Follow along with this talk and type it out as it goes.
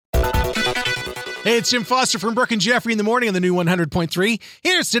Hey, it's Jim Foster from Brooke and Jeffrey in the morning on the new 100.3.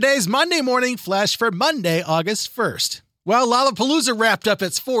 Here's today's Monday morning flash for Monday, August 1st. Well, Lollapalooza wrapped up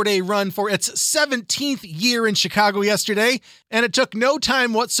its 4-day run for its 17th year in Chicago yesterday, and it took no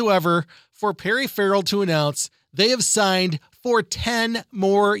time whatsoever for Perry Farrell to announce they have signed for 10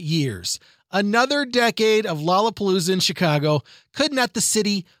 more years. Another decade of Lollapalooza in Chicago could net the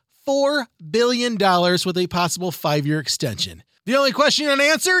city $4 billion with a possible 5-year extension. The only question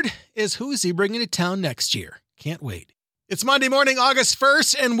unanswered is who is he bringing to town next year? Can't wait. It's Monday morning, August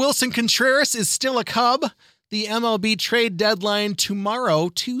 1st, and Wilson Contreras is still a Cub. The MLB trade deadline tomorrow,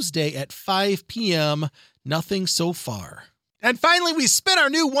 Tuesday at 5 p.m. Nothing so far. And finally, we spin our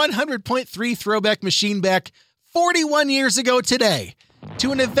new 100.3 throwback machine back 41 years ago today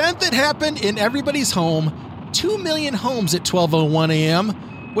to an event that happened in everybody's home, 2 million homes at 12:01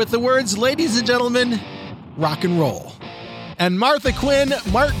 a.m. with the words, "Ladies and gentlemen, rock and roll." And Martha Quinn,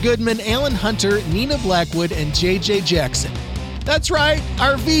 Mark Goodman, Alan Hunter, Nina Blackwood, and J.J. Jackson. That's right,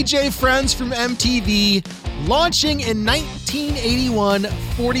 our VJ friends from MTV, launching in 1981,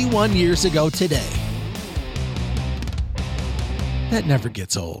 41 years ago today. That never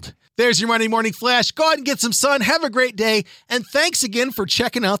gets old. There's your Monday morning flash. Go out and get some sun. Have a great day. And thanks again for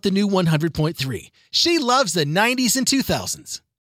checking out the new 100.3. She loves the 90s and 2000s.